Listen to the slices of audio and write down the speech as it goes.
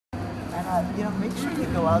Make sure you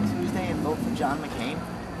go out Tuesday and vote for John McCain.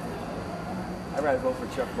 I'd rather vote for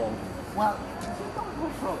Chuck Bowles. Well, don't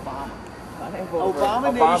vote for Obama.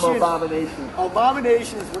 Abomination.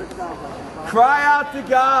 Abomination is what it sounds like. Cry out to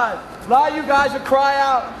God. A lot of you guys will cry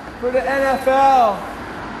out for the NFL.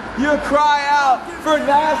 You cry out for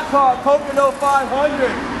NASCAR, Pocono 500.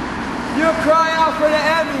 You cry out for the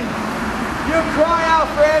Emmys. You cry out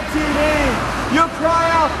for MTV. You cry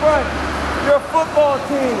out for your football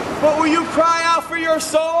team. But will you cry out for your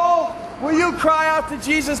soul? Will you cry out to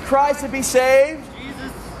Jesus Christ and be saved?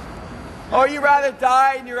 Jesus. Or you rather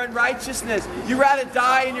die in your unrighteousness? You rather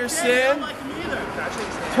die in your sin?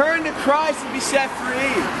 Turn to Christ and be set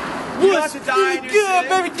free. You don't have to die in your sin.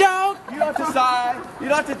 Baby dog. You don't have to die. You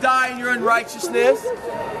don't have to die in your unrighteousness.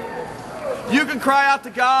 You can cry out to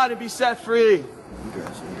God and be set free.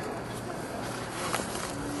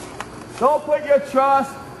 Don't put your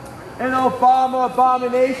trust in Obama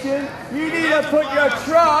abomination. You need to put your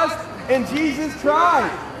trust in Jesus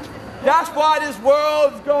Christ. That's why this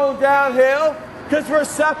world is going downhill, because we're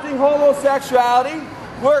accepting homosexuality.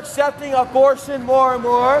 We're accepting abortion more and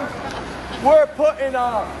more. We're putting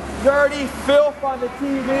dirty filth on the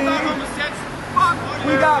TV.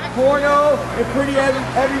 We got porno in pretty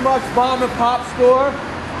every much mom and pop store.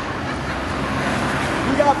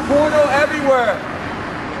 We got porno everywhere.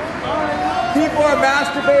 People are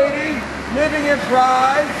masturbating, living in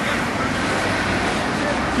pride.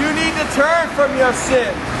 You need to turn from your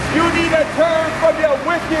sin. You need to turn from your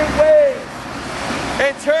wicked ways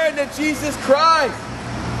and turn to Jesus Christ.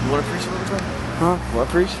 You want to preach a little bit? Huh? You want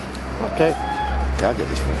to preach? Okay. Yeah, I'll get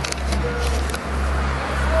this one.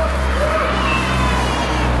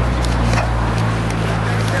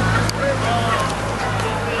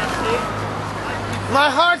 My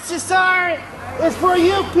heart's desire is for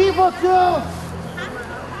you people to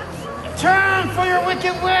turn from your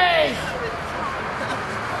wicked ways.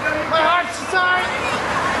 My heart's desire,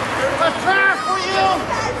 my prayer for you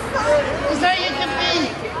is that you can be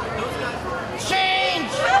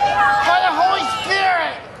changed by the Holy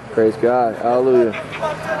Spirit. Praise God. Hallelujah.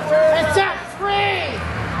 And set free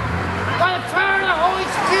by the power of the Holy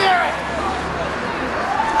Spirit.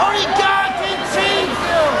 Only God can change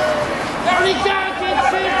you. Only God can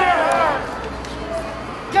change your heart.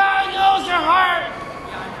 God knows your heart.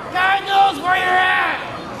 God knows where you're at.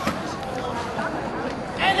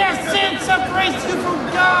 And their sin separates you from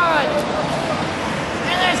God.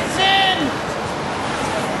 And their sin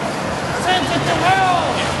sends it to hell.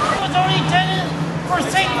 It was only intended for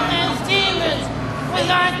Satan and his demons. It was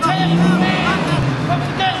not intended for man. But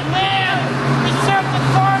because man usurped the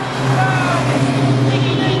authority of God,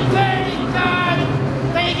 thinking that he's better than God,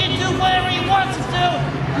 that he can do whatever he wants to do.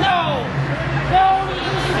 No. They're only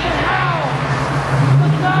using it how?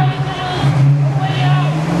 But God is a way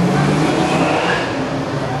out.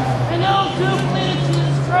 And those who believe in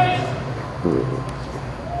Jesus Christ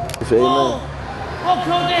will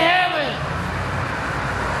go to heaven.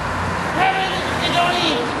 Heaven is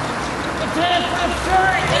only intended for the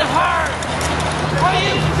pure in heart. Are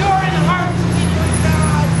you pure in heart to be with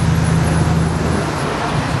God?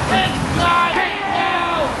 Thank God right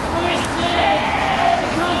now for your sin.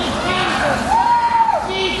 Come to Jesus.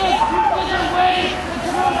 Jesus, open the way to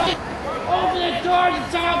truth. Open the door to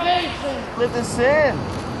salvation. Lived in sin,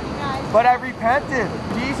 but I repented.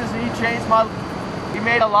 Jesus, He changed my. He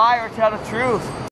made a liar tell the truth.